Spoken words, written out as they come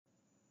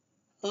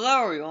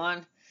Hello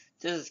everyone,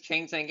 this is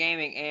Kingston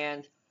Gaming,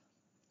 and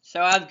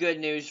so I have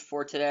good news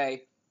for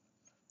today.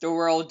 The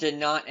world did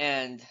not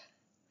end.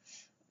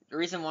 The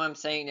reason why I'm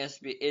saying this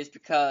is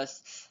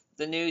because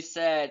the news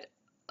said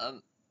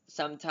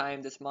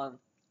sometime this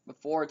month,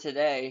 before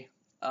today,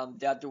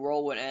 that the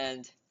world would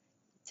end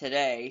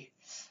today,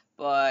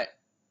 but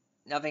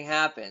nothing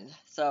happened.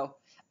 So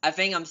I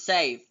think I'm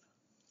safe.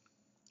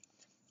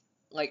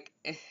 Like,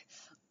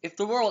 if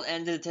the world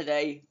ended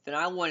today, then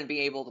I wouldn't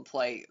be able to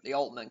play the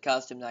Ultimate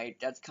Custom Night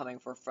that's coming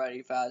for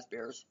Freddy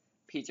Fazbear's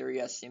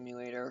Pizzeria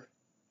Simulator.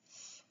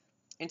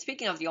 And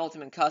speaking of the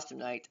Ultimate Custom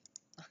Night,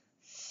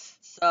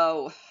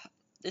 so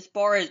this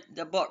bar is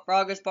the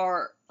progress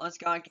bar on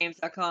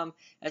ScottGames.com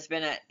has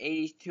been at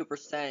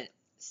 82%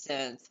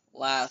 since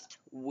last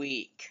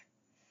week.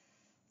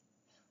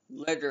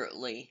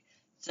 Literally,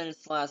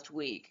 since last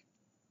week.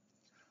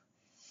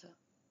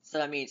 So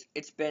that means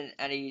it's been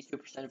at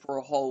 82% for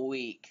a whole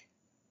week.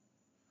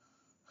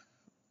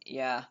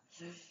 Yeah.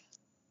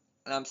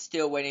 And I'm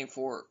still waiting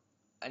for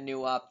a new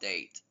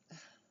update.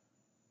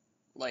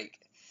 Like,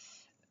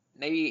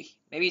 maybe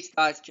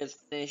Scott's just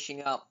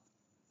finishing up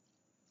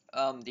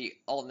the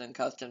Ultimate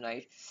Custom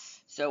Night.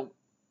 So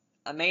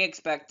I may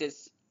expect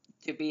this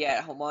to be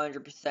at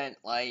 100%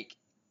 like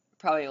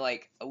probably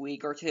like a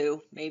week or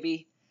two,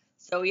 maybe.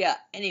 So yeah,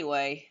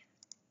 anyway,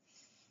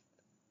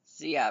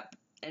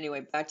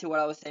 back to what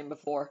I was saying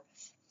before.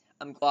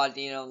 I'm glad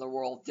the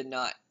world did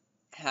not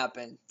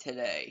happen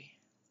today.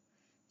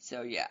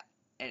 So yeah,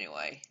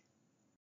 anyway.